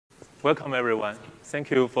Welcome, everyone. Thank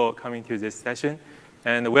you for coming to this session.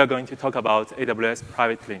 And we are going to talk about AWS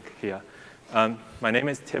Private Link here. My name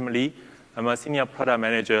is Tim Lee. I'm a senior product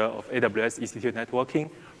manager of AWS EC2 Networking,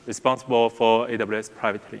 responsible for AWS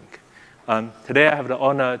Private Link. Today, I have the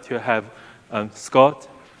honor to have Scott,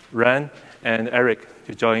 Ran, and Eric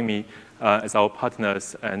to join me as our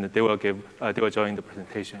partners, and they will join the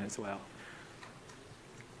presentation as well.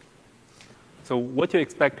 So what to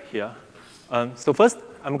expect here? So first,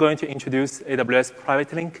 I'm going to introduce AWS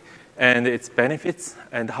Private Link and its benefits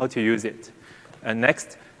and how to use it. And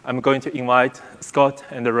next, I'm going to invite Scott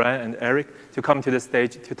and Ran and Eric to come to the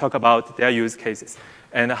stage to talk about their use cases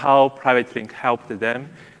and how Private Link helped them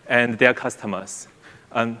and their customers.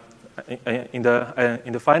 In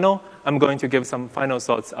the final, I'm going to give some final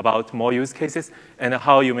thoughts about more use cases and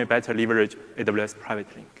how you may better leverage AWS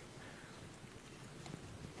Private Link.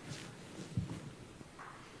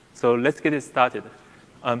 So let's get it started.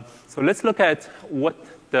 So let's look at what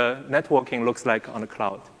the networking looks like on the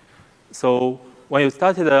cloud. So when you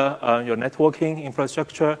started your networking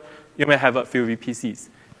infrastructure, you may have a few VPCs.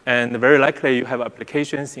 And very likely, you have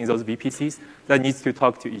applications in those VPCs that need to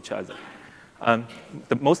talk to each other.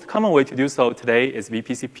 The most common way to do so today is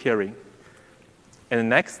VPC peering. And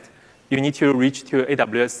next, you need to reach to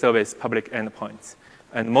AWS service public endpoints.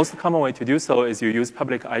 And the most common way to do so is you use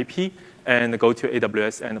public IP and go to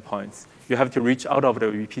AWS endpoints. You have to reach out of the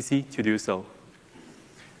VPC to do so.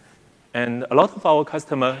 And a lot of our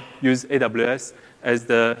customers use AWS as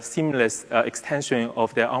the seamless extension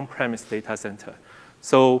of their on-premise data center.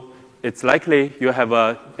 So it's likely you have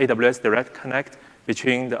a AWS Direct Connect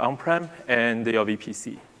between the on-prem and your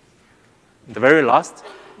VPC. The very last,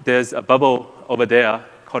 there's a bubble over there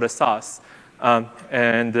called a SaaS.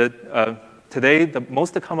 Today, the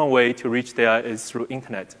most common way to reach there is through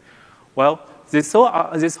internet. Well, this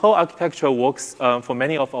whole architecture works for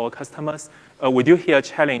many of our customers. We do hear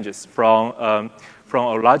challenges from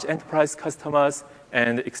our large enterprise customers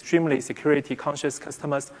and extremely security-conscious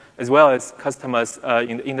customers, as well as customers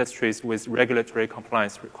in the industries with regulatory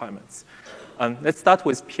compliance requirements. Let's start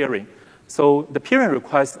with peering. So the peering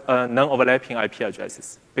requires non-overlapping IP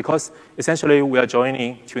addresses because essentially we are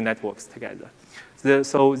joining two networks together.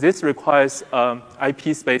 So this requires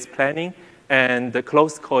IP space planning and the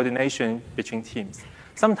close coordination between teams.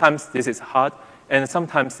 Sometimes this is hard, and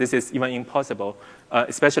sometimes this is even impossible,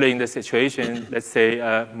 especially in the situation, let's say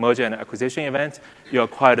a merger and acquisition event, you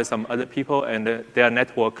acquired some other people, and their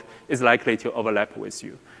network is likely to overlap with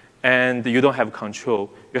you. And you don't have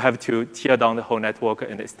control. You have to tear down the whole network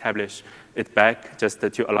and establish it back just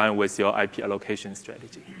to align with your IP allocation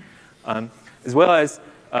strategy. As well as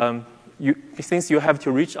since you have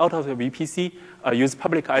to reach out of the VPC, use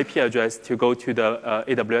public IP address to go to the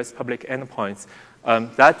AWS public endpoints,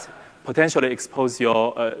 that potentially expose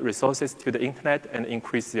your resources to the internet and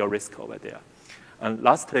increase your risk over there. And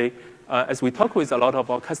lastly, as we talk with a lot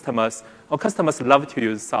of our customers love to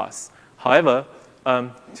use SaaS. However,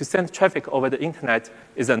 to send traffic over the internet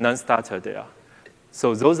is a non-starter there.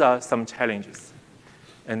 So those are some challenges.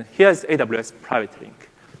 And here's AWS Private Link.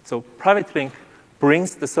 So Private Link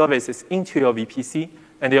brings the services into your VPC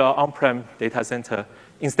and your on-prem data center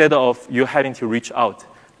instead of you having to reach out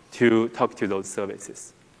to talk to those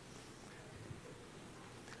services.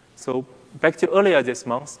 So back to earlier this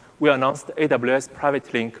month, we announced AWS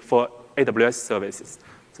Private Link for AWS services.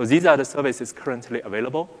 So these are the services currently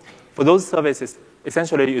available. For those services,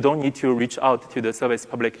 essentially, you don't need to reach out to the service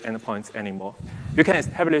public endpoints anymore. You can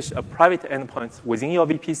establish a private endpoint within your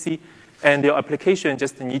VPC, and your application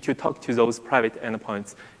just need to talk to those private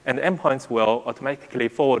endpoints, and the endpoints will automatically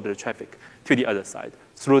forward the traffic to the other side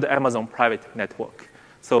through the Amazon private network.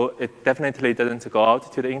 So it definitely doesn't go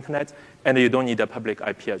out to the internet, and you don't need a public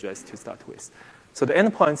IP address to start with. So the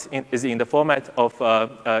endpoint is in the format of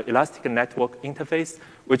Elastic Network Interface,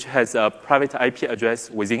 which has a private IP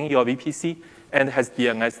address within your VPC and has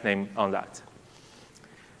DNS name on that.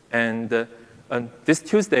 And this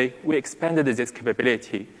Tuesday, we expanded this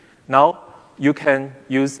capability. Now, you can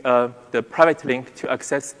use the private link to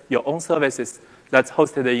access your own services that's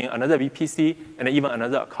hosted in another VPC and even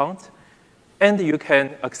another account. And you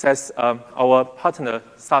can access our partner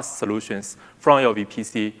SaaS solutions from your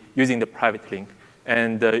VPC using the private link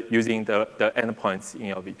and using the endpoints in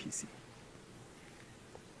your VPC.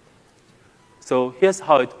 So here's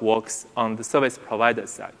how it works on the service provider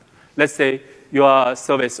side. Let's say you are a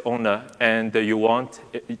service owner and you want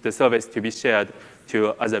the service to be shared to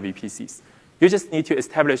other VPCs. You just need to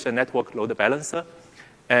establish a network load balancer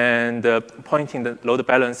and pointing the load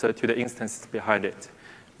balancer to the instances behind it.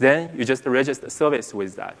 Then you just register service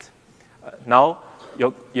with that. Now,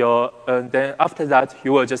 then after that,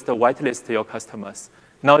 you will just whitelist your customers.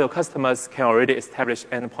 Now your customers can already establish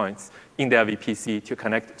endpoints in their VPC to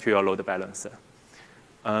connect to your load balancer.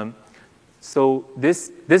 So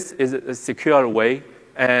this is a secure way,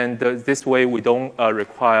 and this way we don't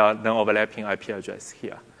require non-overlapping IP address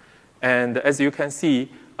here. And as you can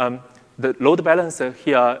see, the load balancer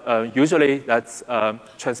here, usually that's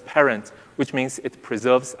transparent, which means it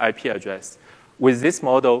preserves IP address. With this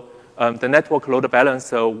model, the network load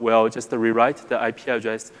balancer will just rewrite the IP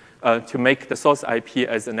address to make the source IP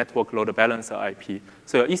as a network load balancer IP.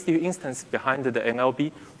 So your EC2 instance behind the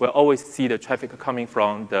NLB will always see the traffic coming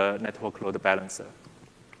from the network load balancer.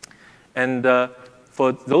 And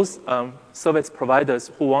for those service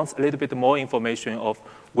providers who want a little bit more information of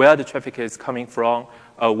where the traffic is coming from,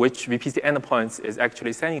 which VPC endpoints is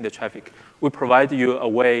actually sending the traffic, we provide you a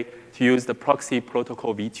way to use the proxy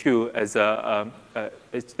protocol v2 as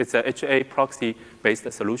it's a HA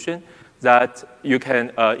proxy-based solution that you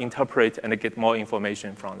can interpret and get more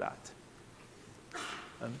information from that.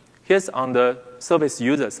 Here's on the service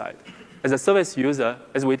user side. As a service user,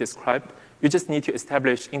 as we described, you just need to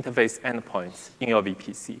establish interface endpoints in your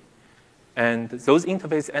VPC. And those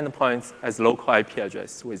interface endpoints has local IP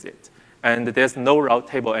address with it. And there's no route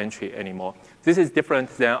table entry anymore. This is different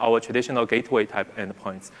than our traditional gateway type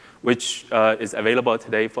endpoints, which is available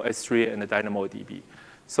today for S3 and DynamoDB.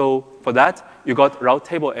 So for that, you got route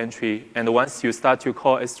table entry, and once you start to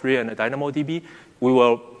call S3 and DynamoDB, we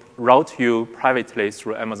will route you privately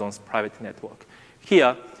through Amazon's private network.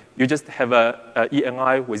 Here, you just have a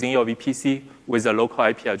ENI within your VPC with a local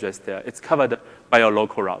IP address there. It's covered by your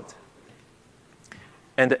local route.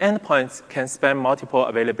 And the endpoints can span multiple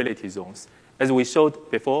availability zones. As we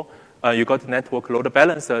showed before, you got network load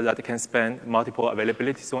balancer that can span multiple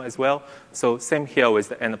availability zones as well. So same here with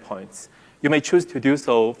the endpoints. You may choose to do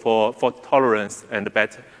so for fault tolerance and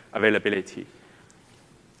better availability.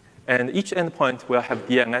 And each endpoint will have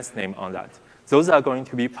DNS name on that. Those are going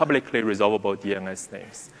to be publicly resolvable DNS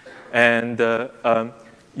names. And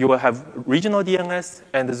you will have regional DNS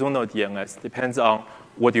and zonal DNS, depends on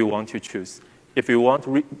what you want to choose. If you want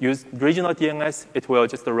to use regional DNS, it will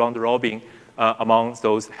just round robin among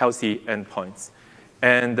those healthy endpoints.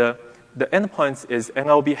 And the endpoints is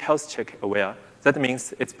NLB health check aware. That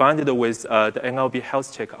means it's bonded with the NLB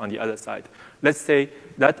health check on the other side. Let's say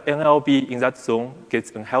that NLB in that zone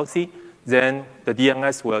gets unhealthy, then the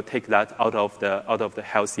DNS will take that out of the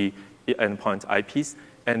healthy endpoint IPs,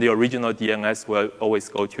 and the original DNS will always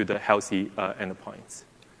go to the healthy endpoints.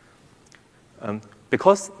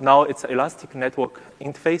 Because now it's an elastic network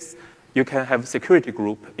interface, you can have security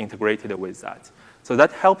group integrated with that. So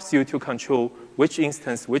that helps you to control which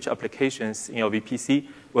instance, which applications in your VPC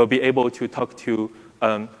will be able to talk to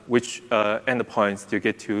which endpoints to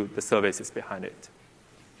get to the services behind it.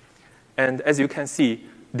 And as you can see,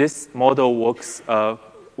 this model works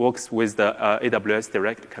with the AWS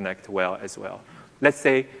Direct Connect well as well. Let's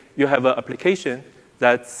say you have an application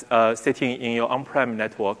that's sitting in your on-prem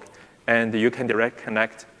network, and you can direct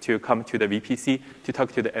connect to come to the VPC to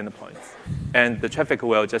talk to the endpoints. And the traffic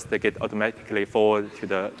will just get automatically forwarded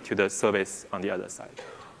to the service on the other side.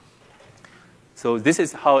 So this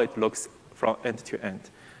is how it looks from end to end.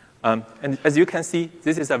 And as you can see,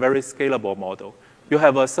 this is a very scalable model. You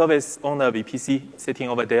have a service owner VPC sitting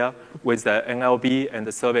over there with the NLB and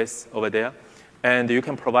the service over there. And you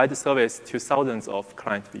can provide the service to thousands of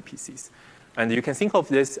client VPCs. And you can think of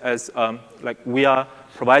this as like we are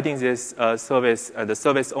providing this service. The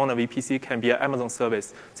service owner VPC can be an Amazon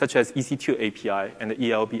service, such as EC2 API and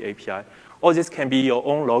the ELB API. Or this can be your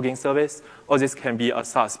own logging service, or this can be a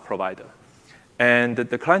SaaS provider. And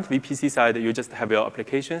the client VPC side, you just have your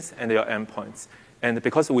applications and your endpoints. And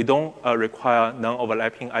because we don't require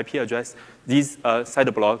non-overlapping IP address, these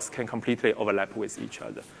side blocks can completely overlap with each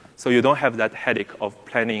other. So you don't have that headache of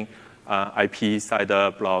planning IP side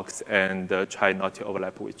blocks and try not to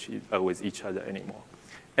overlap with each other anymore.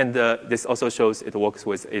 And this also shows it works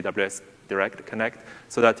with AWS Direct Connect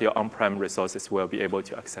so that your on-prem resources will be able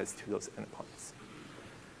to access to those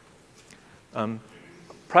endpoints.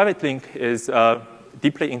 Private Link is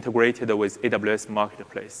deeply integrated with AWS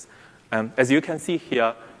Marketplace. As you can see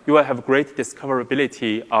here, you will have great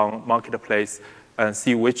discoverability on Marketplace and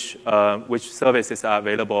see which services are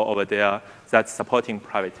available over there that's supporting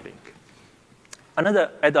Private Link.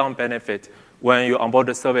 Another add-on benefit when you onboard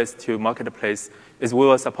the service to Marketplace is we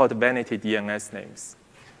will support vanity DNS names.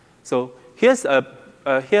 So here's the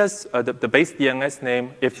base DNS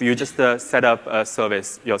name if you just set up a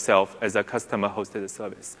service yourself as a customer-hosted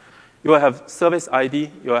service. You will have service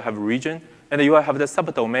ID, you will have region, and you will have the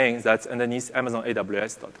subdomain that's underneath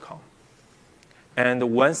AmazonAWS.com. And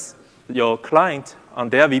once your client on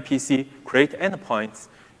their VPC create endpoints,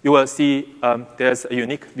 you will see there's a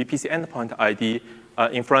unique VPC endpoint ID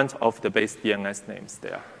in front of the base DNS names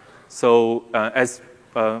there. So as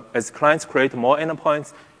clients create more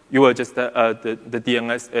endpoints, you will just, the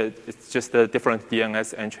DNS, it's just the different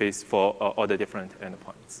DNS entries for all the different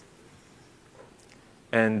endpoints.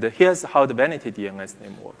 And here's how the vanity DNS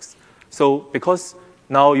name works. So because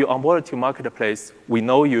now you onboard to Marketplace, we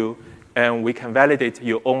know you, and we can validate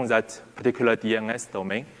you own that particular DNS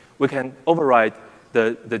domain. We can override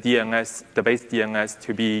the DNS, the base DNS,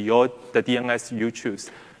 to be the DNS you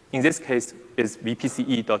choose. In this case, is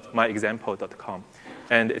vpce.myexample.com.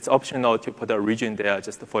 And it's optional to put a region there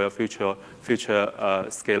just for your future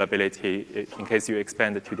scalability in case you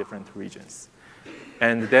expand to different regions.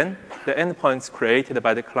 And then the endpoints created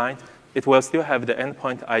by the client, it will still have the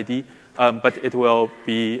endpoint ID, but it will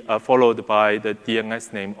be followed by the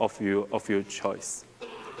DNS name of your choice.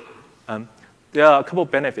 There are a couple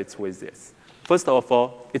of benefits with this. First of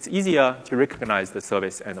all, it's easier to recognize the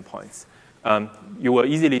service endpoints. You will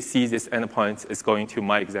easily see this endpoint is going to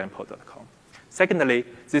myexample.com. Secondly,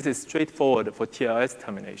 this is straightforward for TLS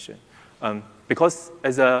termination. Because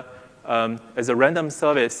as a random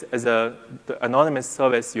service, as the anonymous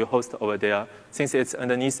service you host over there, since it's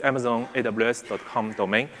underneath Amazon AWS.com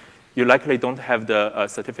domain, you likely don't have the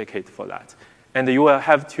certificate for that. And you will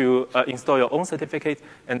have to install your own certificate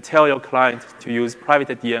and tell your client to use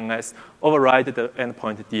private DNS, override the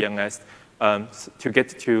endpoint DNS to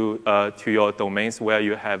get to your domains where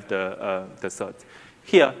you have the cert.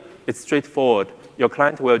 Here, it's straightforward. Your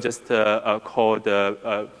client will just call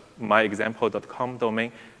the myexample.com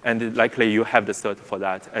domain, and likely you have the cert for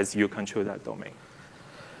that as you control that domain.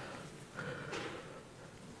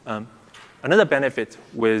 Another benefit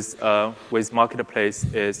with Marketplace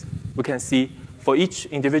is we can see for each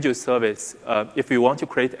individual service, if we want to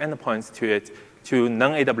create endpoints to it, to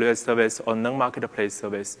non-AWS service or non-Marketplace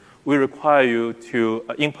service, we require you to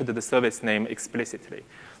input the service name explicitly.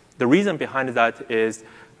 The reason behind that is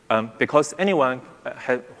because anyone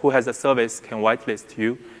who has a service can whitelist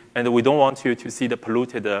you, and we don't want you to see the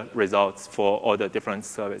polluted results for all the different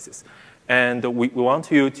services. And we want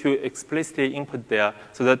you to explicitly input there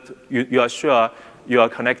so that you are sure you are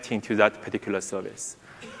connecting to that particular service.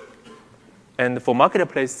 And for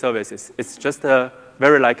Marketplace services, it's just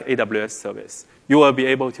very like AWS service. You will be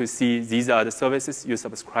able to see these are the services you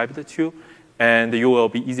subscribed to, and you will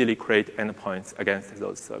be easily create endpoints against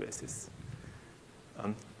those services.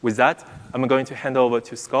 With that, I'm going to hand over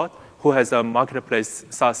to Scott, who has a Marketplace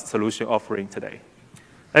SaaS solution offering today.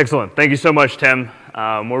 Excellent. Thank you so much, Tim.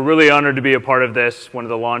 We're really honored to be a part of this, one of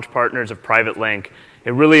the launch partners of Private Link.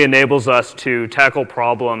 It really enables us to tackle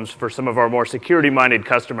problems for some of our more security-minded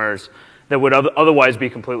customers that would otherwise be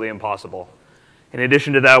completely impossible. In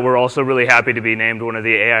addition to that, we're also really happy to be named one of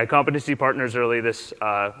the AI competency partners early this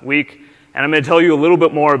week. And I'm going to tell you a little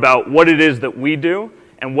bit more about what it is that we do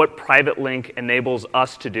and what Private Link enables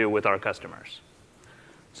us to do with our customers.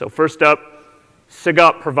 So first up,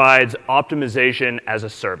 SIGOP provides optimization as a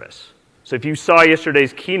service. So if you saw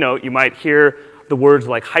yesterday's keynote, you might hear the words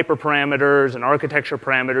like hyperparameters and architecture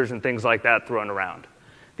parameters and things like that thrown around.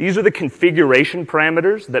 These are the configuration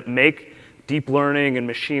parameters that make deep learning and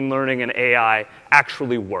machine learning and AI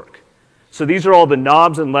actually work. So these are all the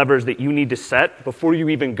knobs and levers that you need to set before you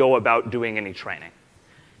even go about doing any training.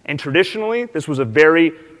 And traditionally, this was a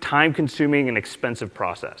very time-consuming and expensive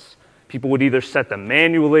process. People would either set them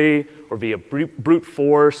manually or via brute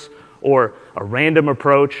force or a random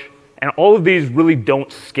approach, and all of these really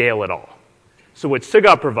don't scale at all. So what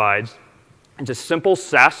SIGOP provides is a simple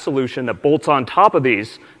SaaS solution that bolts on top of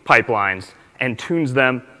these pipelines and tunes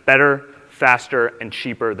them better, faster, and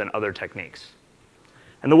cheaper than other techniques.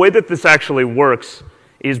 And the way that this actually works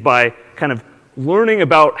is by kind of learning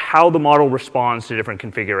about how the model responds to different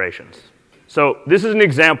configurations. So this is an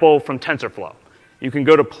example from TensorFlow. You can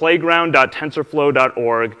go to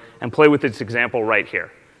playground.tensorflow.org and play with this example right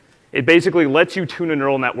here. It basically lets you tune a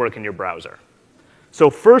neural network in your browser.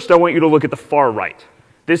 So first, I want you to look at the far right.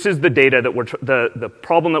 This is the data that the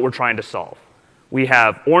problem that we're trying to solve. We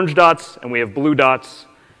have orange dots and we have blue dots,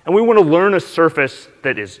 and we want to learn a surface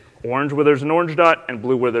that is orange where there's an orange dot and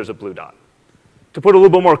blue where there's a blue dot. To put a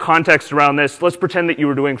little bit more context around this, let's pretend that you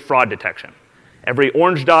were doing fraud detection. Every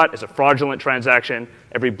orange dot is a fraudulent transaction.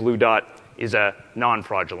 Every blue dot is a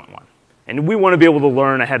non-fraudulent one. And we want to be able to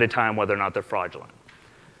learn ahead of time whether or not they're fraudulent.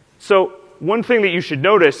 So one thing that you should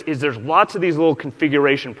notice is there's lots of these little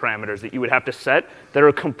configuration parameters that you would have to set that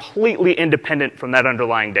are completely independent from that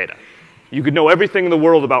underlying data. You could know everything in the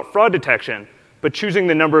world about fraud detection, But choosing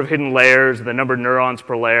the number of hidden layers, the number of neurons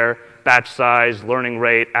per layer, batch size, learning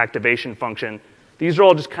rate, activation function, these are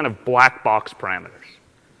all just kind of black box parameters.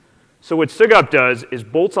 So what SIGOP does is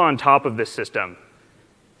bolts on top of this system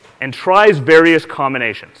and tries various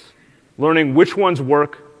combinations, learning which ones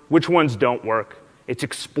work, which ones don't work. It's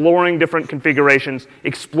exploring different configurations,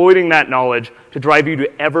 exploiting that knowledge to drive you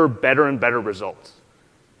to ever better and better results.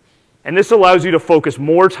 And this allows you to focus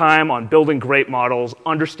more time on building great models,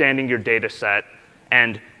 understanding your data set,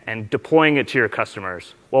 and deploying it to your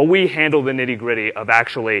customers, while we handle the nitty-gritty of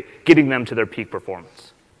actually getting them to their peak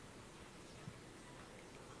performance.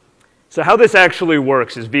 So how this actually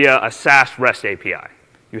works is via a SaaS REST API.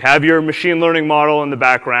 You have your machine learning model in the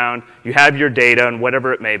background, you have your data, and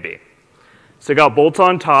whatever it may be. SIGOP bolts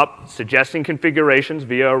on top, suggesting configurations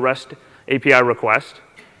via a REST API request.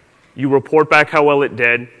 You report back how well it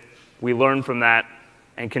did. We learn from that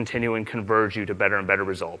and continue and converge you to better and better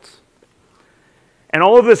results. And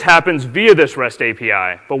all of this happens via this REST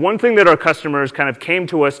API. But one thing that our customers kind of came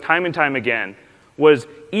to us time and time again was,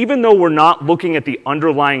 even though we're not looking at the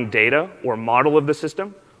underlying data or model of the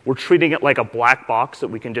system, we're treating it like a black box that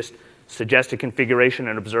we can just suggest a configuration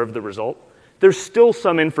and observe the result, there's still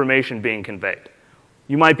some information being conveyed.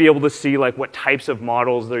 You might be able to see like what types of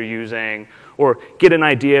models they're using, or get an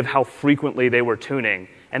idea of how frequently they were tuning.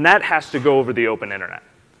 And that has to go over the open internet.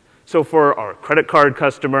 So for our credit card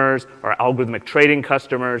customers, our algorithmic trading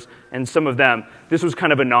customers, and some of them, this was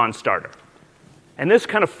kind of a non-starter. And this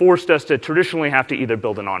kind of forced us to traditionally have to either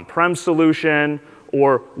build an on-prem solution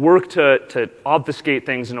or work to obfuscate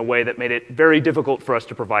things in a way that made it very difficult for us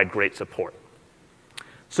to provide great support.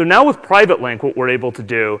 So now with Private Link, what we're able to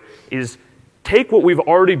do is take what we've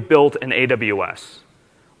already built in AWS,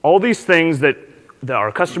 all these things that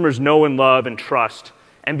our customers know and love and trust,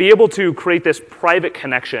 and be able to create this private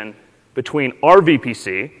connection between our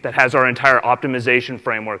VPC that has our entire optimization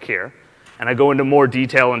framework here. And I go into more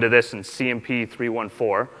detail into this in CMP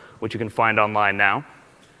 314, which you can find online now.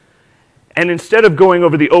 And instead of going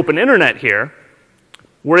over the open internet here,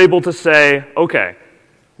 we're able to say, OK,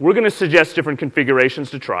 we're going to suggest different configurations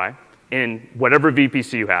to try in whatever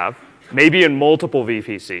VPC you have, maybe in multiple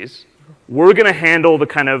VPCs. We're going to handle the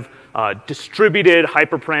kind of distributed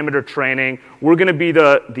hyperparameter training. We're going to be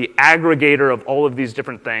the aggregator of all of these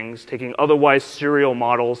different things, taking otherwise serial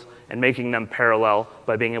models and making them parallel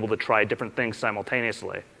by being able to try different things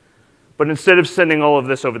simultaneously. But instead of sending all of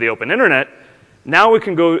this over the open internet, now we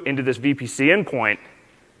can go into this VPC endpoint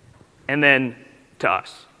and then to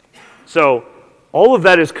us. So all of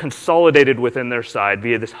that is consolidated within their side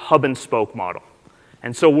via this hub and spoke model.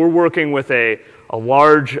 And so we're working with a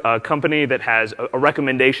large company that has a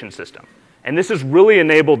recommendation system. And this has really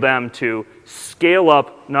enabled them to scale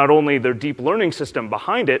up not only their deep learning system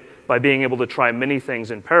behind it by being able to try many things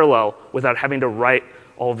in parallel without having to write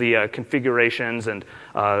all the configurations and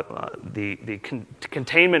the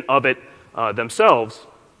containment of it themselves,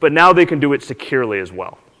 but now they can do it securely as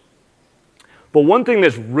well. But one thing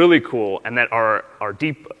that's really cool, and that our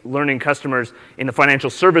deep learning customers in the financial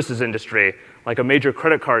services industry, like a major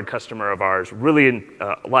credit card customer of ours, really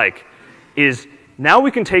is now we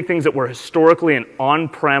can take things that were historically an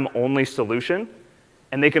on-prem only solution,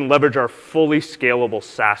 and they can leverage our fully scalable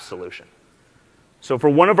SaaS solution. So for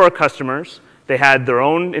one of our customers, they had their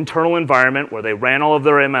own internal environment where they ran all of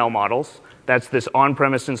their ML models. That's this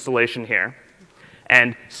on-premise installation here.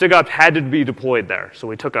 And SIGOP had to be deployed there. So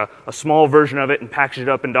we took a small version of it and packaged it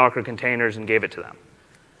up in Docker containers and gave it to them.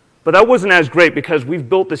 But that wasn't as great because we've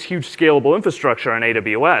built this huge scalable infrastructure on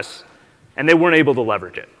AWS, and they weren't able to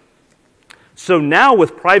leverage it. So now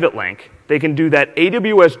with Private Link, they can do that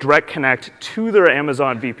AWS Direct Connect to their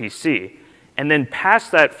Amazon VPC, and then pass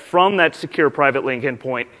that from that secure Private Link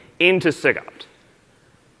endpoint into SIGOP.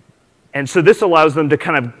 And so this allows them to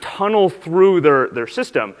kind of tunnel through their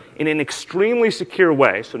system in an extremely secure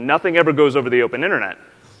way, so nothing ever goes over the open internet,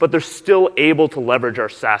 but they're still able to leverage our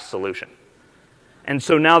SaaS solution. And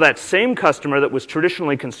so now that same customer that was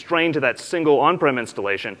traditionally constrained to that single on-prem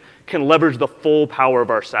installation can leverage the full power of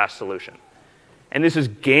our SaaS solution. And this is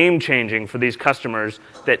game-changing for these customers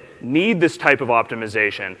that need this type of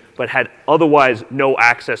optimization, but had otherwise no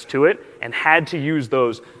access to it, and had to use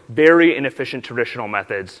those very inefficient traditional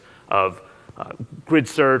methods of grid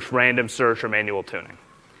search, random search, or manual tuning.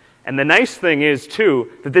 And the nice thing is,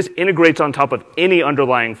 too, that this integrates on top of any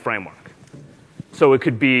underlying framework. So it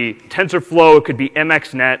could be TensorFlow, it could be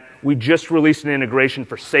MXNet. We just released an integration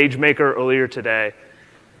for SageMaker earlier today.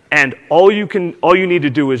 And all you need to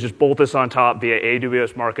do is just bolt this on top via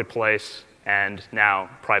AWS Marketplace and now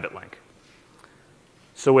Private Link.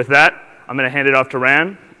 So with that, I'm going to hand it off to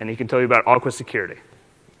Ran, and he can tell you about Aqua Security.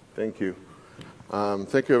 Thank you.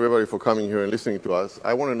 Thank you, everybody, for coming here and listening to us.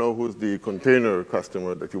 I want to know who's the container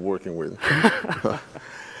customer that you're working with.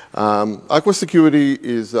 Aqua Security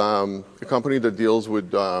is a company that deals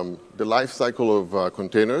with the life cycle of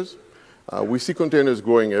containers. We see containers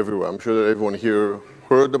growing everywhere. I'm sure that everyone here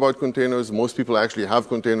heard about containers. Most people actually have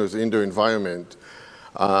containers in their environment.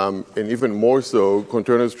 And even more so,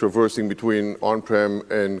 containers traversing between on-prem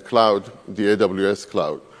and cloud, the AWS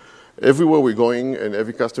cloud. Everywhere we're going and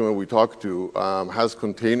every customer we talk to has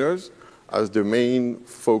containers as the main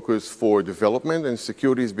focus for development, and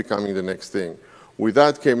security is becoming the next thing. With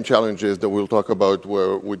that came challenges that we'll talk about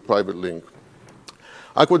with Private Link.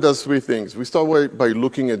 Aqua does three things. We start by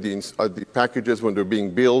looking at the packages when they're being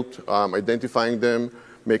built, identifying them,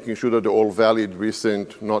 making sure that they're all valid,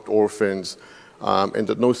 recent, not orphans, and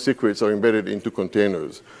that no secrets are embedded into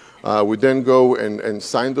containers. We then go and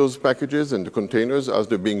sign those packages and the containers as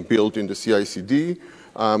they're being built in the CI/CD,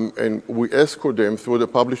 and we escort them through the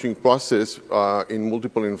publishing process in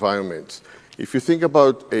multiple environments. If you think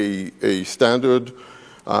about a standard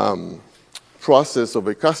process of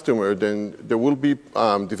a customer, then there will be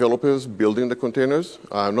developers building the containers.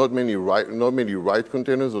 Not many write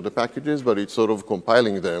containers or the packages, but it's sort of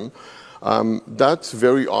compiling them. That's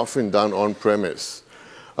very often done on-premise.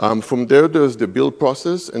 From there's the build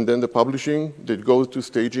process, and then the publishing that goes to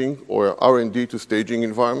staging or R&D to staging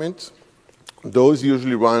environments. Those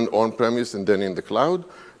usually run on-premise and then in the cloud,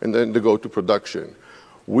 and then they go to production.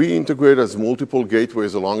 We integrate as multiple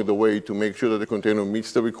gateways along the way to make sure that the container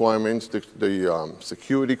meets the requirements, the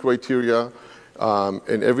security criteria,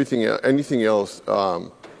 and anything else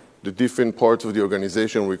the different parts of the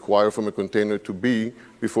organization require from a container to be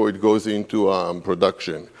before it goes into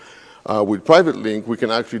production. With Private Link, we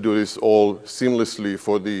can actually do this all seamlessly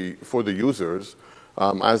for the users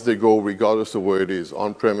as they go, regardless of where it is,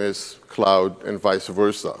 on-premise, cloud, and vice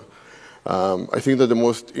versa. I think that the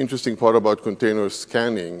most interesting part about container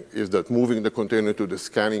scanning is that moving the container to the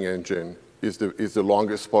scanning engine is the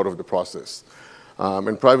longest part of the process.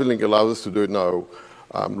 And Private Link allows us to do it now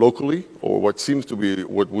locally, or what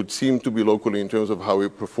would seem to be locally in terms of how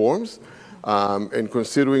it performs. And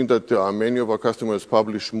considering that many of our customers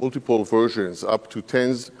publish multiple versions, up to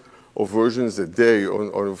tens of versions a day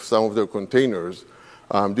on some of their containers,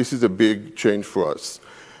 this is a big change for us.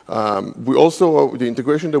 We also, the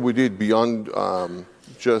integration that we did beyond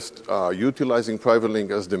just utilizing Private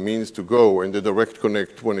Link as the means to go and the direct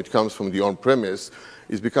connect when it comes from the on-premise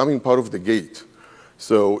is becoming part of the gate.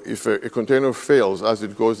 So if a container fails as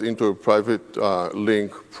it goes into a Private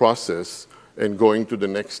Link process and going to the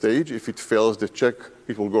next stage, if it fails the check,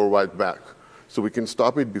 it will go right back. So we can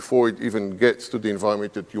stop it before it even gets to the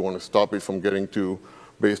environment that you want to stop it from getting to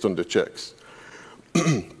based on the checks.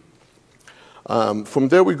 From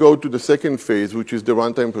there, we go to the second phase, which is the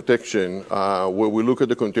runtime protection, where we look at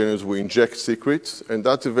the containers, we inject secrets, and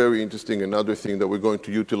that's a very interesting another thing that we're going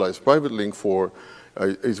to utilize Private Link for,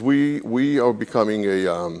 is we are becoming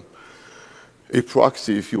a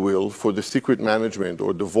proxy, if you will, for the secret management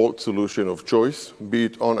or the vault solution of choice, be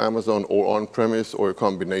it on Amazon or on-premise or a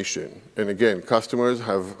combination. And again, customers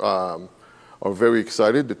are very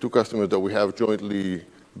excited. The two customers that we have jointly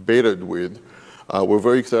betaed with, we're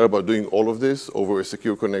very excited about doing all of this over a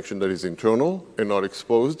secure connection that is internal and not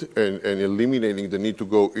exposed, and eliminating the need to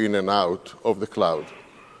go in and out of the cloud.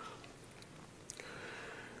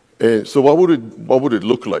 And so what would it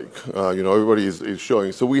look like? Everybody is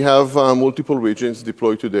showing. So we have multiple regions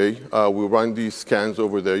deployed today. We run these scans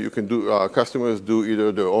over there. You can customers do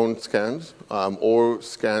either their own scans or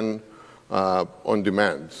scan on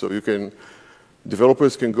demand. So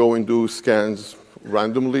developers can go and do scans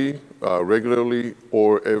randomly, regularly,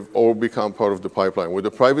 or become part of the pipeline. With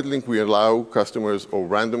the Private Link, we allow customers or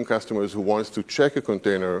random customers who wants to check a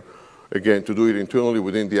container, again, to do it internally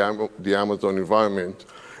within the Amazon environment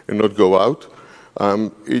and not go out.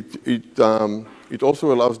 It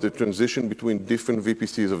also allows the transition between different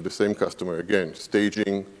VPCs of the same customer, again,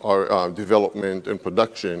 staging, our development and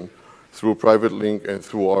production through Private Link and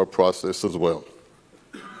through our process as well.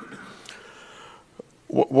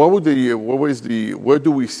 Where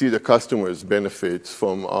do we see the customers' benefits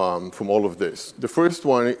from all of this? The first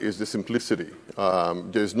one is the simplicity.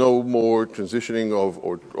 There's no more transitioning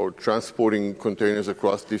or transporting containers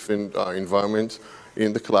across different environments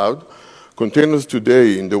in the cloud. Containers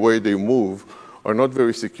today, in the way they move, are not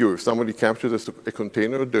very secure. If somebody captures a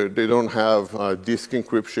container, they don't have disk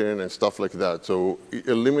encryption and stuff like that. So it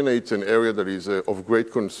eliminates an area that is of great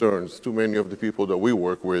concerns to many of the people that we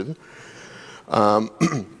work with.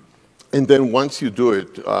 And then once you do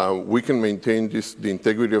it, we can maintain the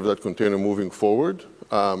integrity of that container moving forward.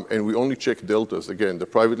 and we only check deltas. Again, the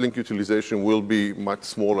private link utilization will be much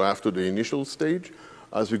smaller after the initial stage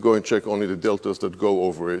as we go and check only the deltas that go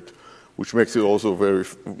over it, which makes it also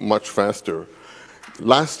much faster.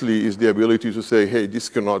 Lastly is the ability to say, hey, this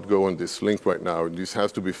cannot go on this link right now. This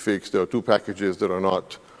has to be fixed. There are 2 packages that are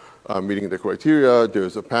not meeting the criteria.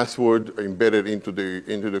 There's a password embedded into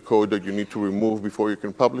the code that you need to remove before you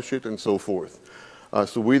can publish it, and so forth.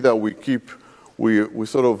 So with that, we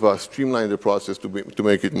sort of streamline the process to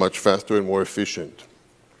make it much faster and more efficient.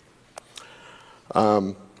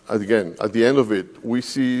 Again, at the end of it, we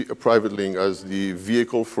see a private link as the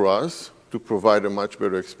vehicle for us to provide a much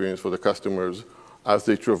better experience for the customers as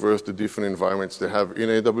they traverse the different environments they have in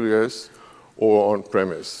AWS or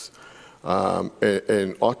on-premise,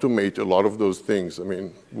 and automate a lot of those things. I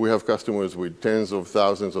mean, we have customers with tens of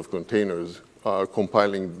thousands of containers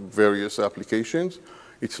compiling various applications.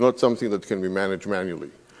 It's not something that can be managed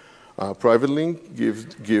manually. Private link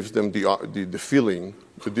gives them the feeling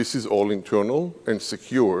that this is all internal and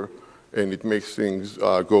secure, and it makes things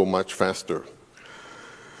go much faster.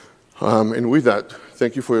 And with that,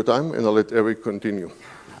 thank you for your time, and I'll let Eric continue.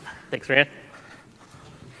 Thanks, Ryan.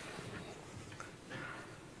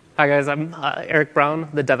 Hi, guys. I'm Eric Brown,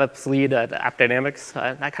 the DevOps lead at AppDynamics.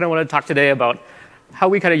 I kind of want to talk today about how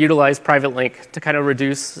we kind of utilize Private Link to kind of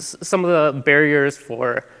reduce some of the barriers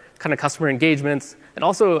for kind of customer engagements, and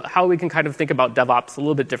also how we can kind of think about DevOps a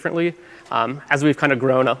little bit differently as we've kind of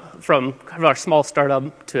grown from kind of our small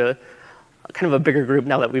startup to kind of a bigger group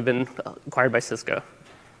now that we've been acquired by Cisco.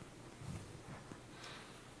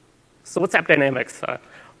 So what's AppDynamics?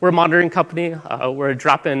 We're a monitoring company. We're a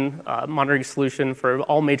drop-in monitoring solution for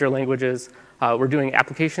all major languages. We're doing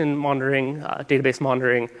application monitoring, database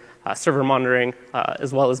monitoring, server monitoring,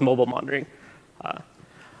 as well as mobile monitoring.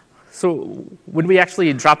 So when we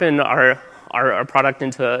actually drop in our product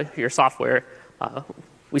into your software,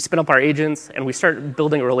 we spin up our agents, and we start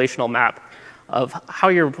building a relational map of how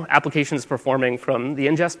your application is performing from the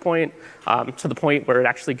ingest point to the point where it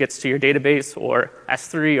actually gets to your database or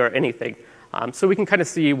S3 or anything. So we can kind of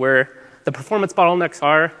see where the performance bottlenecks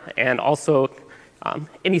are, and also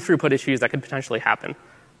any throughput issues that could potentially happen.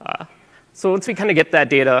 So once we kind of get that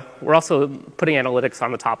data, we're also putting analytics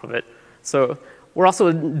on the top of it. So we're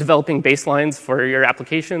also developing baselines for your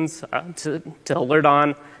applications to alert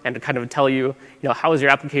on and to kind of tell you, how is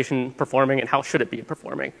your application performing and how should it be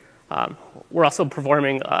performing. We're also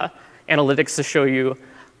performing analytics to show you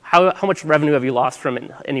how much revenue have you lost from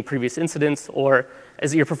any previous incidents, or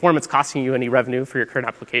is your performance costing you any revenue for your current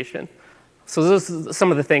application. So those are some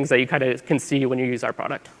of the things that you kind of can see when you use our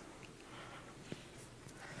product.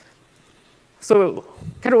 So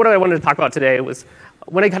kind of what I wanted to talk about today was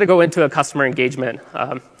when I kind of go into a customer engagement,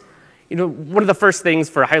 one of the first things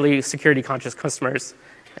for highly security conscious customers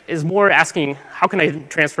is more asking, how can I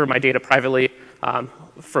transfer my data privately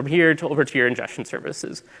from here over to your ingestion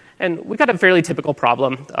services? And we got a fairly typical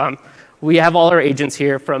problem. We have all our agents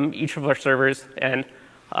here from each of our servers, and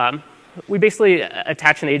we basically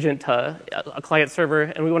attach an agent to a client server,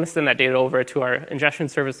 and we want to send that data over to our ingestion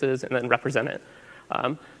services and then represent it.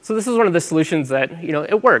 So this is one of the solutions that,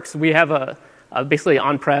 it works. We have a basically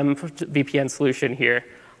on-prem VPN solution here.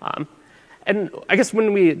 And I guess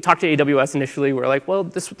when we talked to AWS initially, we were like, well,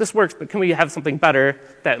 this works, but can we have something better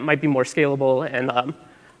that might be more scalable and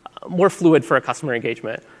more fluid for a customer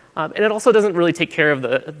engagement? And it also doesn't really take care of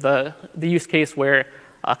the use case where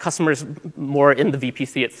a customer's more in the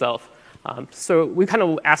VPC itself. So we kind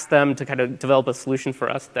of asked them to kind of develop a solution for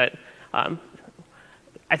us that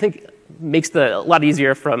I think makes it a lot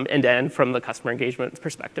easier from end to end from the customer engagement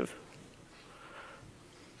perspective.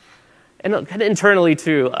 And kind of internally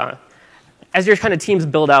too, as your kind of teams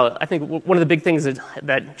build out, I think one of the big things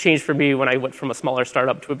that changed for me when I went from a smaller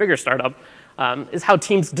startup to a bigger startup is how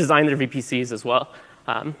teams design their VPCs as well.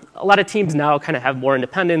 A lot of teams now kind of have more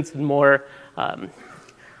independence and more,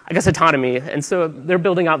 autonomy. And so they're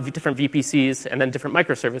building out different VPCs and then different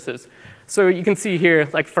microservices. So you can see here,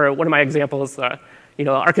 like for one of my examples,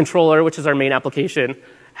 our controller, which is our main application,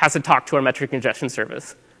 has to talk to our metric ingestion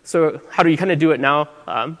service. So how do you kind of do it now?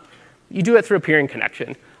 You do it through a peering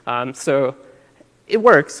connection. So it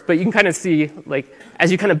works, but you can kind of see, like,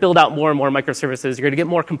 as you kind of build out more and more microservices, you're going to get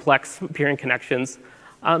more complex peering connections.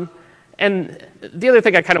 And the other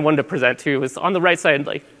thing I kind of wanted to present too is on the right side,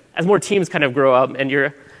 like, as more teams kind of grow up and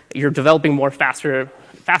you're developing more faster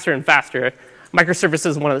and faster,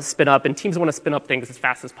 microservices want to spin up and teams want to spin up things as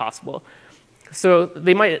fast as possible. So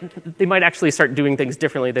they might actually start doing things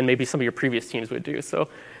differently than maybe some of your previous teams would do. So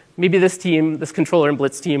maybe this team, this controller and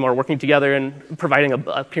Blitz team are working together and providing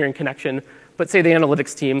a peering connection. But say the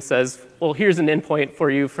analytics team says, well, here's an endpoint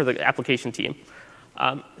for you for the application team.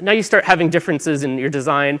 Now you start having differences in your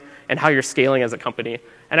design and how you're scaling as a company.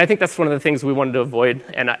 And I think that's one of the things we wanted to avoid.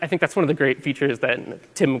 And I think that's one of the great features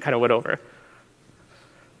that Tim kind of went over.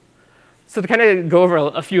 So to kind of go over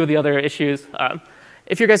a few of the other issues,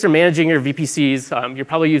 if you guys are managing your VPCs, you're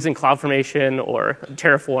probably using CloudFormation or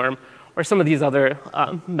Terraform or some of these other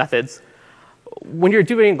methods. When you're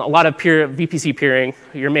doing a lot of VPC peering,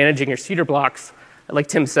 you're managing your seeder blocks. Like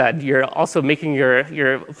Tim said, you're also making your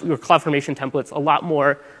CloudFormation templates a lot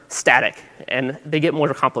more static, and they get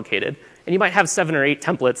more complicated. And you might have 7 or 8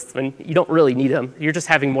 templates, and you don't really need them. You're just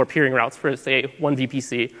having more peering routes for, say, one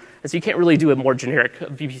VPC. And so you can't really do a more generic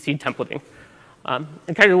VPC templating.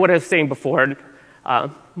 And kind of what I was saying before,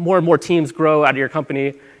 more and more teams grow out of your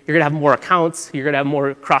company. You're going to have more accounts. You're going to have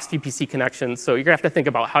more cross-VPC connections. So you're going to have to think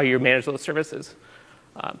about how you manage those services.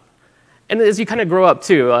 And as you kind of grow up,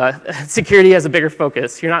 too, security has a bigger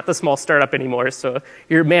focus. You're not the small startup anymore, so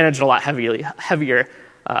you're managed a lot heavier.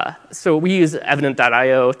 So we use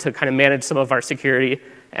Evident.io to kind of manage some of our security.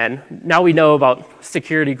 And now we know about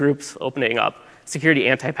security groups opening up, security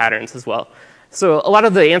anti-patterns as well. So a lot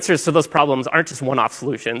of the answers to those problems aren't just one-off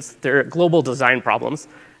solutions. They're global design problems.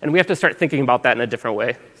 And we have to start thinking about that in a different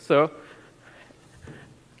way. So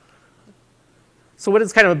what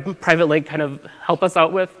does kind of Private Link kind of help us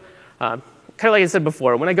out with? Kind of like I said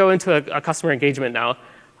before, when I go into a customer engagement now,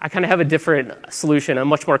 I kind of have a different solution, a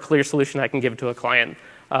much more clear solution I can give to a client.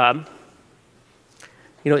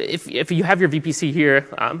 If you have your VPC here,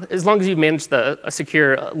 as long as you manage a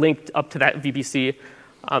secure link up to that VPC,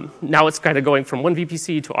 now it's kind of going from one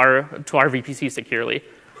VPC to our VPC securely.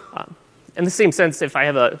 In the same sense, if I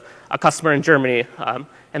have a customer in Germany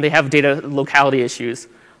and they have data locality issues,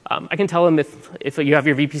 I can tell them if you have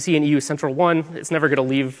your VPC in EU Central 1, it's never going to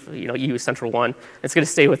leave EU Central 1. It's going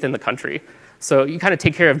to stay within the country. So you kind of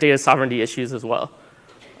take care of data sovereignty issues as well.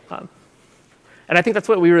 And I think that's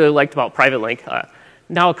what we really liked about Private Link.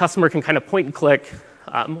 Now a customer can kind of point and click,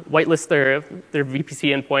 whitelist their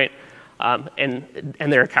VPC endpoint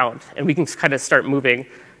and their account. And we can kind of start moving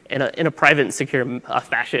in a private and secure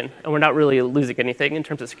fashion. And we're not really losing anything in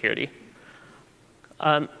terms of security.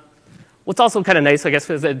 What's also kind of nice, I guess,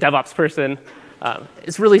 as a DevOps person,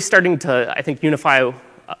 is really starting to, I think, unify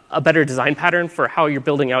a better design pattern for how you're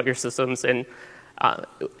building out your systems and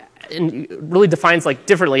really defines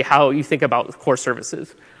differently how you think about core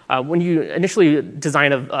services. When you initially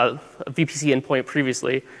design a VPC endpoint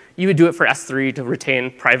previously, you would do it for S3 to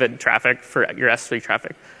retain private traffic for your S3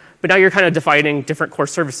 traffic. But now you're kind of defining different core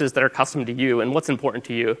services that are custom to you and what's important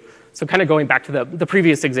to you. So kind of going back to the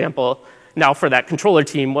previous example, now for that controller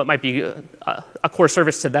team, what might be a core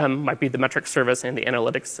service to them might be the metrics service and the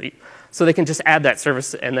analytics suite. So they can just add that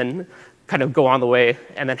service and then kind of go on the way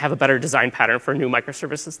and then have a better design pattern for new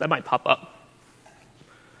microservices that might pop up.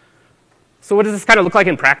 So what does this kind of look like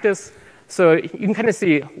in practice? So you can kind of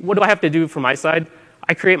see, what do I have to do from my side?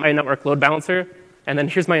 I create my network load balancer, and then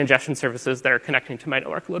here's my ingestion services that are connecting to my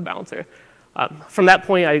network load balancer. From that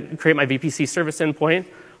point, I create my VPC service endpoint.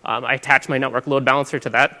 I attach my network load balancer to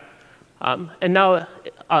that. And now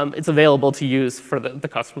it's available to use for the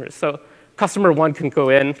customers. So customer 1 can go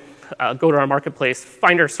in, go to our marketplace,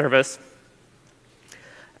 find our service,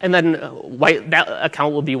 and then that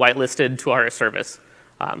account will be whitelisted to our service.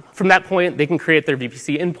 From that point, they can create their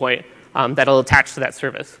VPC endpoint that'll attach to that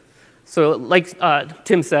service. So like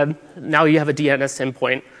Tim said, now you have a DNS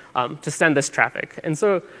endpoint to send this traffic. And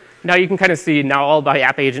so now you can kind of see now all my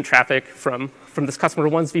app agent traffic from this customer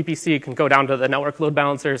 1's VPC can go down to the network load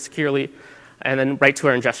balancer securely and then right to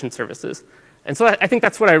our ingestion services. And so I think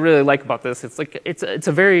that's what I really like about this. It's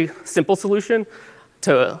a very simple solution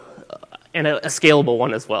and a scalable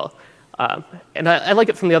one as well. And I like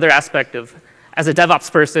it from the other aspect of, as a DevOps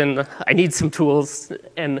person, I need some tools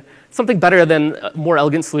and something better than a more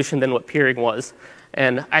elegant solution than what peering was.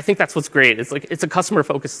 And I think that's what's great. It's a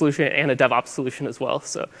customer-focused solution and a DevOps solution as well.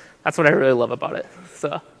 So that's what I really love about it.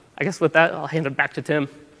 So I guess with that, I'll hand it back to Tim.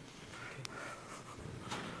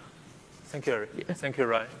 Thank you, Eric. Yeah. Thank you,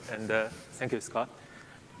 Ryan, and thank you, Scott.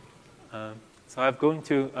 So I'm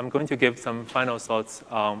going to give some final thoughts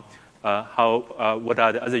on what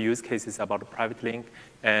are the other use cases about Private Link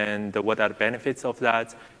and what are the benefits of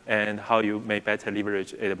that and how you may better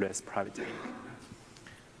leverage AWS Private Link.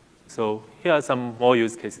 So here are some more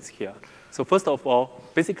use cases here. So first of all,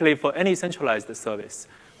 basically for any centralized service,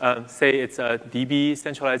 say it's a DB,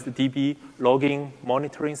 centralized DB logging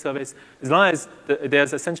monitoring service, as long as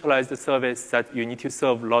there's a centralized service that you need to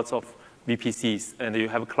serve lots of VPCs and you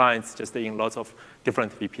have clients just in lots of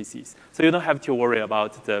different VPCs. So you don't have to worry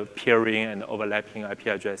about the peering and overlapping IP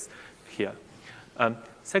address here.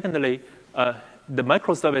 Secondly, the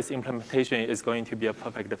microservice implementation is going to be a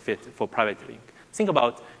perfect fit for private link. Think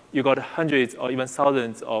about you got hundreds or even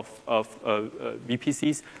thousands of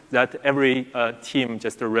VPCs that every team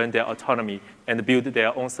just run their autonomy and build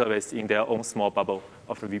their own service in their own small bubble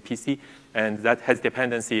of the VPC, and that has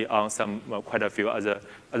dependency on quite a few other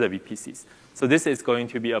VPCs. So this is going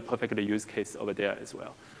to be a perfect use case over there as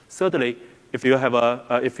well. Thirdly, if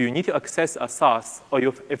you need to access a SaaS, or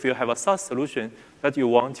if you have a SaaS solution that you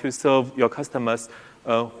want to serve your customers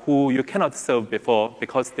who you cannot serve before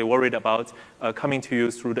because they're worried about coming to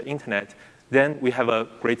you through the internet, then we have a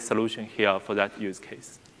great solution here for that use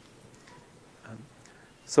case.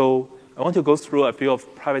 So I want to go through a few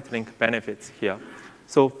of Private Link benefits here.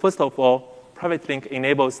 So first of all, Private Link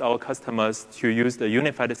enables our customers to use the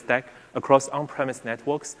unified stack across on-premise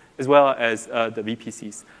networks as well as the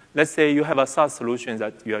VPCs. Let's say you have a SaaS solution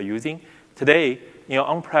that you are using. Today, in your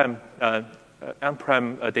on-prem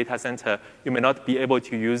data center, you may not be able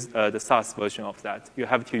to use the SaaS version of that. You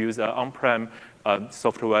have to use on-prem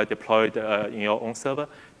software deployed in your own server.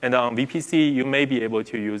 And on VPC, you may be able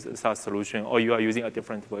to use a SaaS solution, or you are using a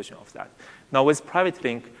different version of that. Now with Private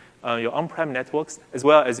Link, your on-prem networks, as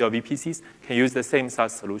well as your VPCs, can use the same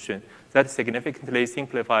SaaS solution. That significantly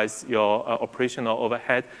simplifies your operational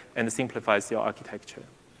overhead and simplifies your architecture.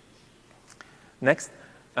 Next,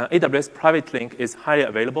 AWS Private Link is highly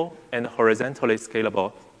available and horizontally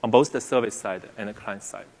scalable on both the service side and the client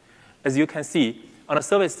side. As you can see, on the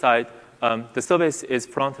service side, the service is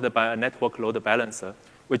fronted by a network load balancer,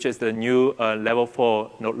 which is the new level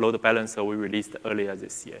 4 load balancer we released earlier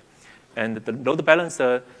this year. And the load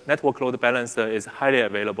balancer, network load balancer, is highly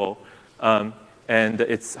available, and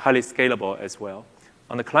it's highly scalable as well.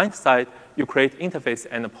 On the client side, you create interface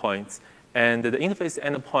endpoints, and the interface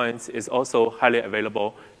endpoints is also highly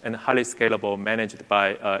available and highly scalable, managed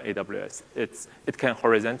by AWS. It can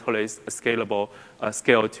horizontally scale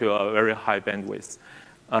to a very high bandwidth.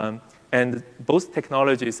 And both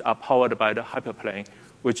technologies are powered by the Hyperplane,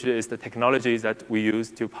 which is the technology that we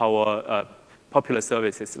use to power popular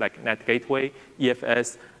services like Net Gateway,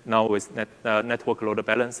 EFS, now with Network Load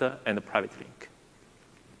Balancer, and Private Link.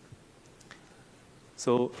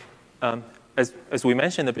 So as we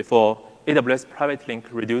mentioned before, AWS Private Link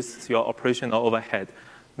reduces your operational overhead.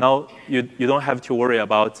 Now you don't have to worry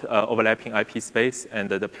about overlapping IP space and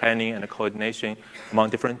the planning and the coordination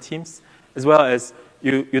among different teams, as well as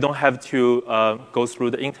you don't have to go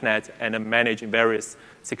through the internet and manage various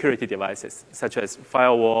security devices, such as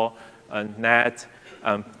firewall, NAT,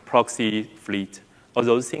 proxy, fleet, all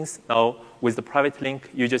those things. Now, with the Private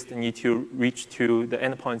Link, you just need to reach to the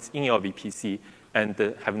endpoints in your VPC and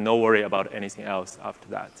have no worry about anything else after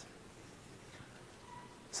that.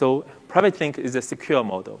 So Private Link is a secure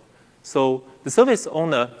model. So the service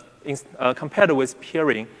owner, compared with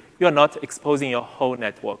peering, you are not exposing your whole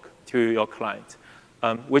network to your client,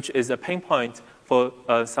 which is a pain point for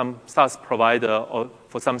some SaaS provider or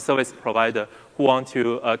for some service provider who want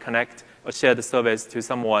to connect or share the service to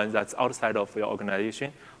someone that's outside of your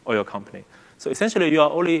organization or your company. So essentially, you are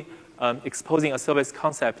only exposing a service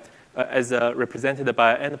concept as represented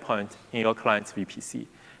by an endpoint in your client's VPC.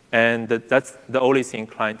 And that's the only thing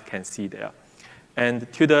client can see there.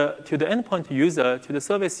 And to the endpoint user, to the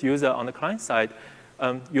service user on the client side,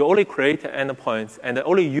 you only create endpoints, and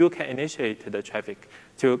only you can initiate the traffic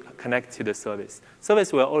to connect to the service.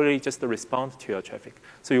 Service will only just respond to your traffic.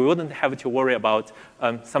 So you wouldn't have to worry about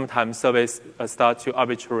sometimes service start to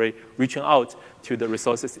arbitrarily reaching out to the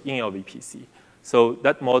resources in your VPC. So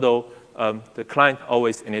that model, the client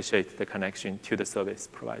always initiates the connection to the service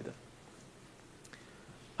provider.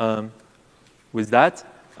 With that,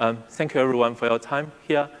 thank you everyone for your time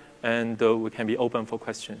here, and we can be open for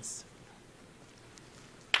questions.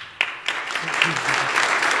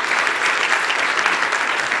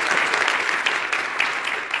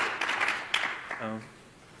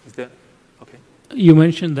 Is there? Okay. You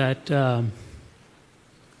mentioned that the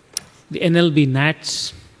NLB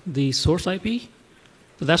NATs the source IP,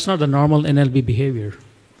 but that's not the normal NLB behavior.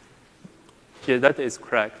 Yeah, that is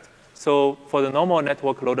correct. So for the normal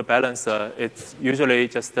network load balancer, it's usually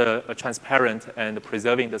just transparent and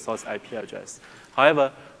preserving the source IP address.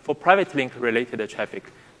 However, for private link related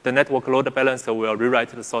traffic, the network load balancer will rewrite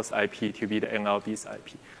the source IP to be the NLB's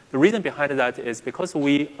IP. The reason behind that is because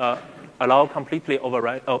we allow completely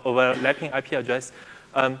overlapping IP address,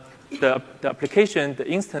 the application, the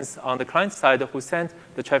instance on the client side who sent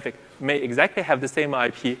the traffic may exactly have the same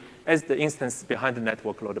IP as the instance behind the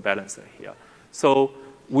network load balancer here. So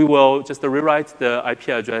we will just rewrite the IP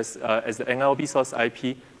address as the NLB source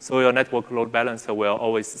IP, so your network load balancer will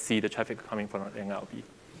always see the traffic coming from the NLB.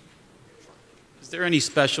 Is there any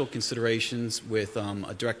special considerations with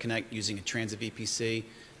a direct connect using a transit VPC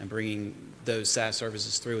and bringing those SaaS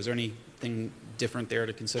services through? Is there anything different there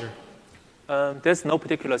to consider? There's no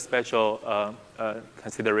particular special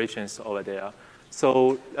considerations over there.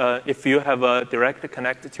 So if you have a direct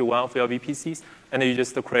connect to one of your VPCs, and you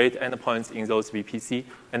just create endpoints in those VPC,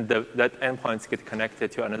 and that endpoints get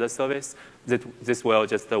connected to another service, this will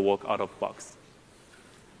just work out of box.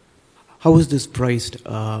 How is this priced?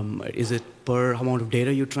 Is it per amount of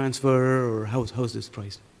data you transfer, or how is this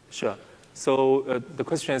priced? Sure. So the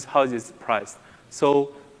question is, how is this priced?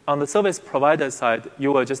 So on the service provider side,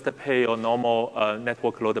 you will just pay your normal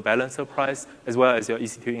network load balancer price as well as your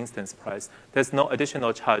EC2 instance price. There's no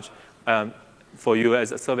additional charge for you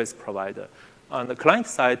as a service provider. On the client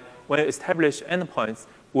side, when you establish endpoints,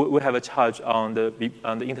 we have a charge on the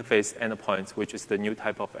interface endpoints, which is the new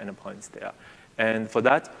type of endpoints there. And for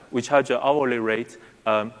that, we charge an hourly rate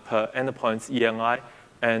per endpoint's ENI,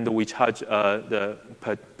 and we charge per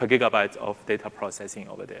gigabyte of data processing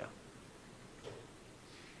over there.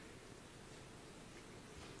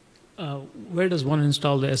 Where does one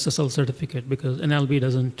install the SSL certificate? Because NLB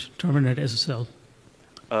doesn't terminate SSL.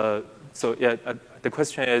 So yeah, the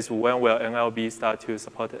question is, when will NLB start to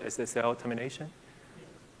support SSL termination?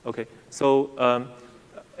 Okay, so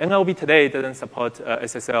NLB today doesn't support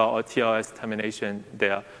SSL or TLS termination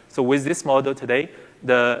there. So with this model today,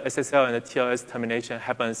 the SSL and the TLS termination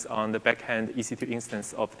happens on the backend EC2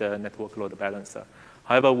 instance of the network load balancer.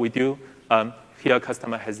 However, we do hear a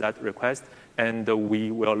customer has that request, and we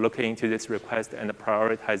will look into this request and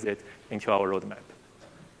prioritize it into our roadmap.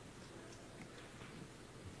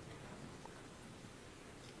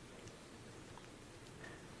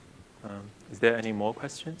 Is there any more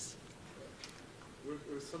questions?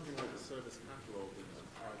 With something like the service catalog and a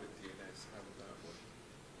private DNS, how would that work?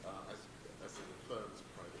 As the firm's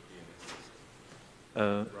private DNS system,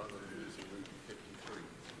 rather than using Route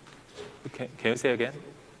 53. Can you say again?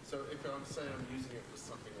 So if I'm saying I'm using it for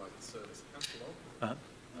something like the service catalog, and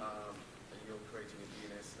you're creating a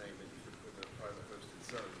DNS name that you could put in a private hosted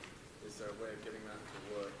zone, is there a way of getting that to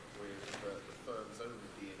work with the firm's own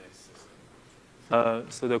DNS system?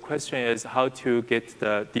 So the question is how to get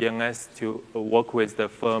the DNS to work with the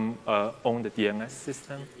firm-owned DNS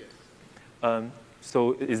system? Yes.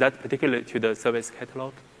 So is that particular to the service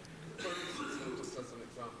catalog? For instance, just as an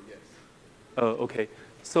example, yes. Okay.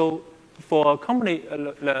 So for a company,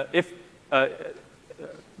 if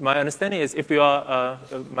my understanding is, if you are,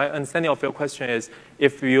 my understanding of your question is,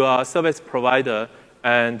 if you are a service provider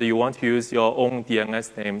and you want to use your own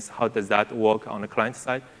DNS names, how does that work on the client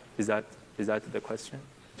side? Is that the question?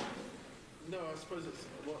 No, I suppose it's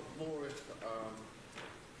a lot more if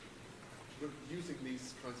with using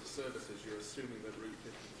these kinds of services, you're assuming that Route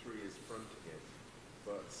 53 is fronting it.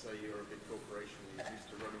 But say you're a big corporation, you're used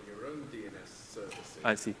to running your own DNS services.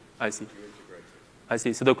 I see. You integrate it. I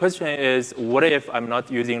see. So the question is, what if I'm not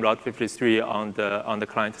using Route 53 on the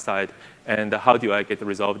client side, and how do I get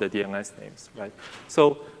resolve the DNS names, right?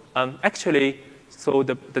 So actually, so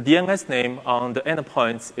the DNS name on the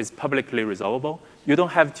endpoints is publicly resolvable. You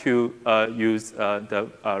don't have to use the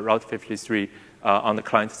Route 53 on the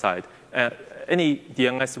client side. Any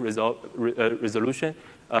DNS resolution,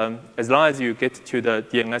 as long as you get to the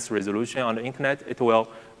DNS resolution on the internet, it will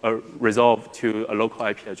resolve to a local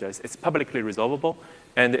IP address. It's publicly resolvable,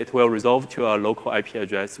 and it will resolve to a local IP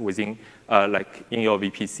address within, like in your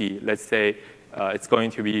VPC. Let's say it's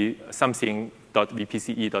going to be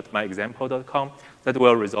something.vpce.myexample.com that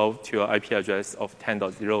will resolve to an IP address of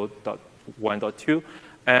 10.0.1.2.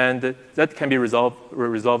 And that can be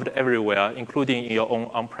resolved everywhere, including in your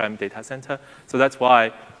own on-prem data center. So that's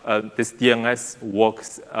why this DNS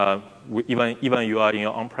works even you are in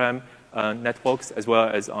your on-prem networks as well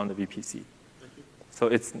as on the VPC. So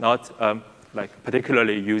it's not like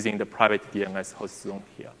particularly using the private DNS host zone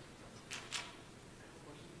here.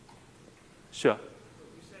 Sure.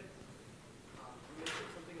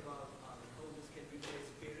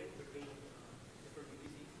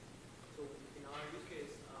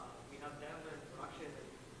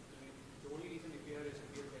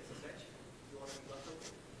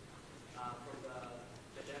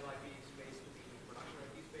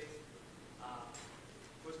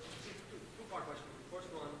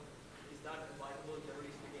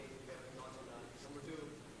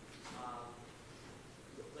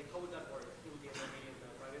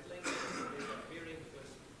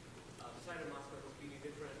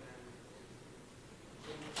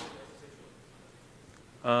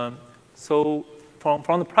 So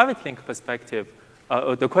from the private link perspective,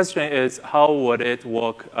 the question is how would it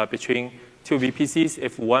work between two VPCs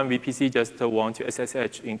if one VPC just want to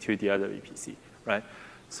SSH into the other VPC, right?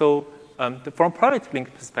 So from private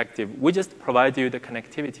link perspective, we just provide you the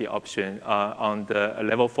connectivity option on the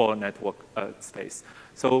level 4 network space.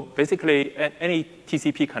 So basically, any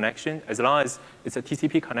TCP connection, as long as it's a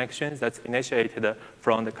TCP connection that's initiated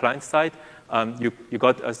from the client side, you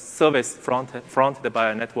got a service fronted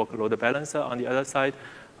by a network load balancer on the other side.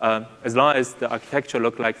 As long as the architecture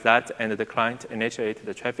looks like that and the client initiates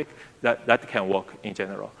the traffic, that can work in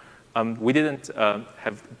general. We didn't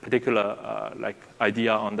have particular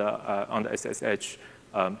idea on the SSH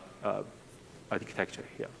architecture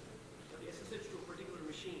here. The SSH to a particular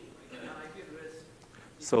machine, right? That IP address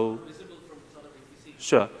is So, visible from the other VPC.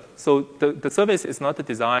 sure. So the service is not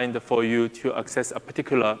designed for you to access a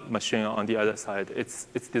particular machine on the other side. It's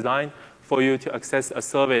designed for you to access a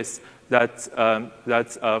service that's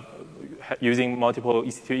using multiple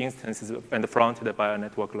EC2 instances and fronted by a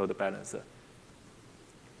network load balancer.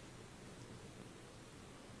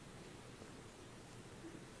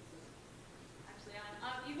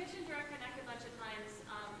 You mentioned Direct Connect a bunch of times.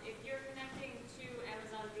 If you're connecting to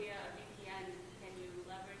Amazon via a VPN, can you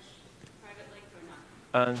leverage private link or not?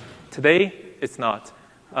 Today, it's not.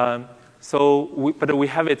 But we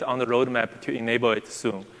have it on the roadmap to enable it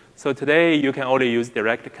soon. So today, you can only use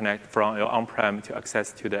Direct Connect from your on-prem to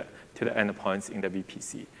access to the endpoints in the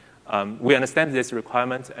VPC. We understand this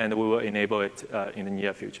requirement, and we will enable it in the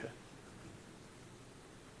near future.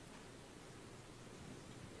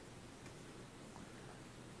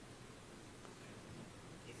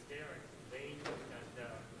 Is there a way that the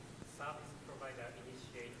service provider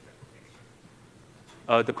initiates the connection?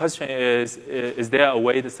 The question is there a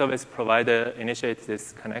way the service provider initiates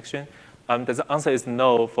this connection? The answer is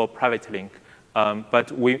no for private link.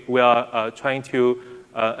 But we are trying to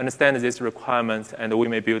understand these requirements, and we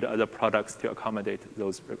may build other products to accommodate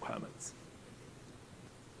those requirements.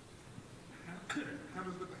 How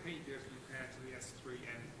does the behavior compare to the S3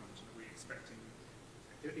 endpoint? Are we expecting,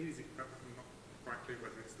 is it not quite clear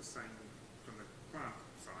whether it's the same from the client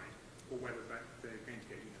side, or whether they're going to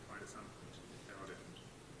get unified at some point, if they are different?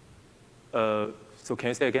 So can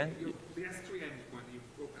you say again? The S3 endpoint that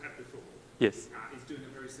you've had before Yes. Is doing a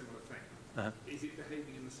very similar thing. Is it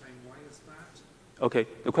behaving in the same way as that? Okay.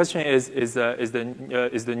 The question is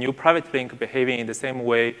the new private link behaving in the same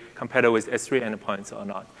way compared with S3 endpoints or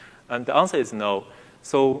not? And the answer is no.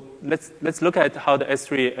 So let's look at how the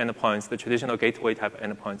S3 endpoints, the traditional gateway type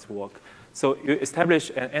endpoints, work. So you establish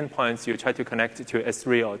an endpoint, you try to connect to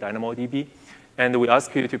S3 or DynamoDB, and we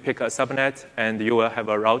ask you to pick a subnet, and you will have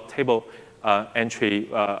a route table entry,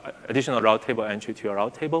 additional route table entry to your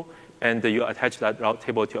route table, and you attach that route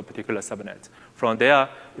table to a particular subnet. From there,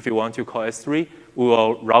 if you want to call S3, we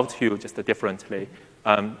will route you just differently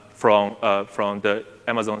from the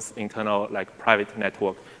Amazon's internal private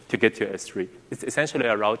network to get to S3. It's essentially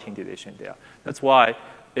a routing decision there. That's why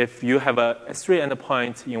if you have a S3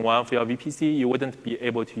 endpoint in one of your VPC, you wouldn't be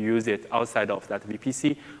able to use it outside of that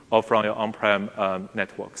VPC or from your on-prem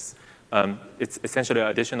networks. It's essentially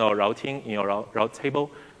additional routing in your route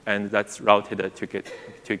table, and that's routed to get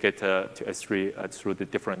to S3 through the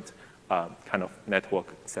different kind of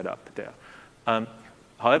network setup there.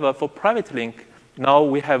 However, for private link, now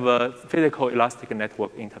we have a physical elastic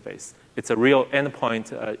network interface. It's a real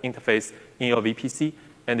endpoint interface in your VPC,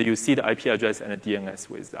 and you see the IP address and the DNS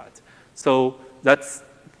with that. So that's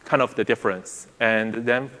kind of the difference. And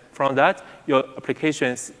then from that, your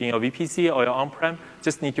applications in your VPC or your on-prem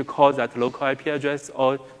just need to call that local IP address,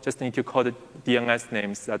 or just need to call the DNS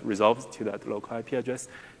names that resolves to that local IP address.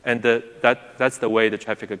 And that's the way the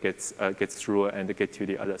traffic gets through and get to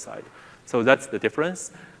the other side. So that's the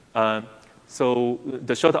difference. So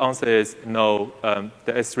the short answer is no.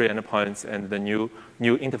 The S3 endpoints and the new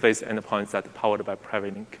interface endpoints that are powered by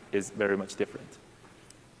private link is very much different.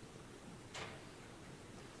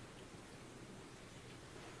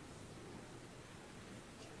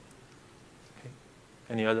 Okay.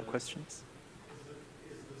 Any other questions?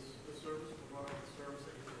 Is the service provider, the service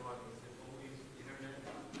that you're providing, is it always internet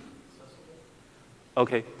accessible?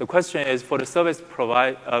 Okay, the question is for the service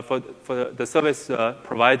provider,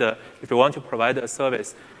 if you want to provide a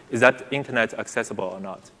service, is that internet accessible or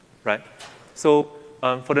not, right? So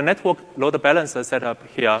for the network load balancer setup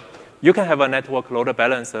here, you can have a network load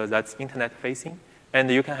balancer that's internet facing, and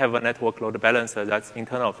you can have a network load balancer that's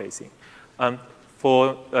internal facing. To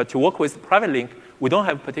work with private link, we don't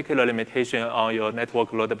have particular limitation on your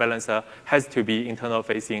network load balancer has to be internal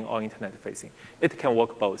facing or internet facing. It can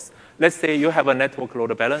work both. Let's say you have a network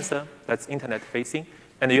load balancer that's internet facing,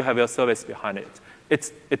 and you have your service behind it.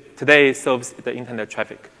 It today serves the internet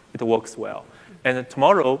traffic. It works well. And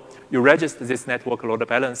tomorrow, you register this network load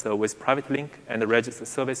balancer with private link and register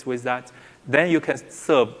service with that, then you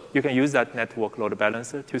can use that network load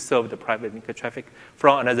balancer to serve the private link traffic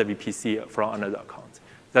from another VPC from another account.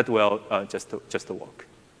 That will just work.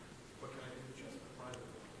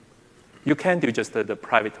 You can do just the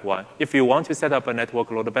private one. If you want to set up a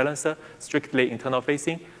network load balancer, strictly internal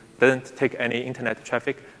facing, doesn't take any internet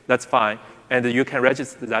traffic, that's fine. And you can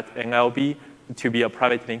register that NLB to be a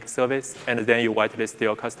private link service, and then you whitelist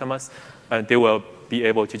your customers, and they will be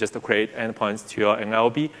able to just create endpoints to your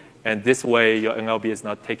NLB, and this way your NLB is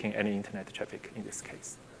not taking any internet traffic in this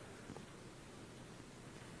case.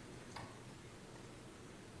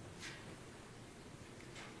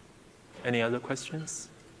 Any other questions?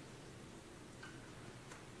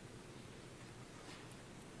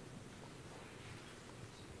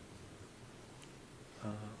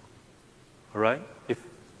 All right, if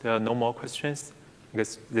there are no more questions, I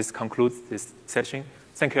guess this concludes this session.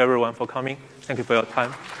 Thank you everyone for coming. Thank you for your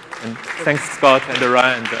time. And thanks Scott and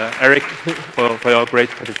Ryan and Eric for your great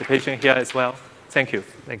participation here as well. Thank you.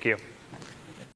 Thank you.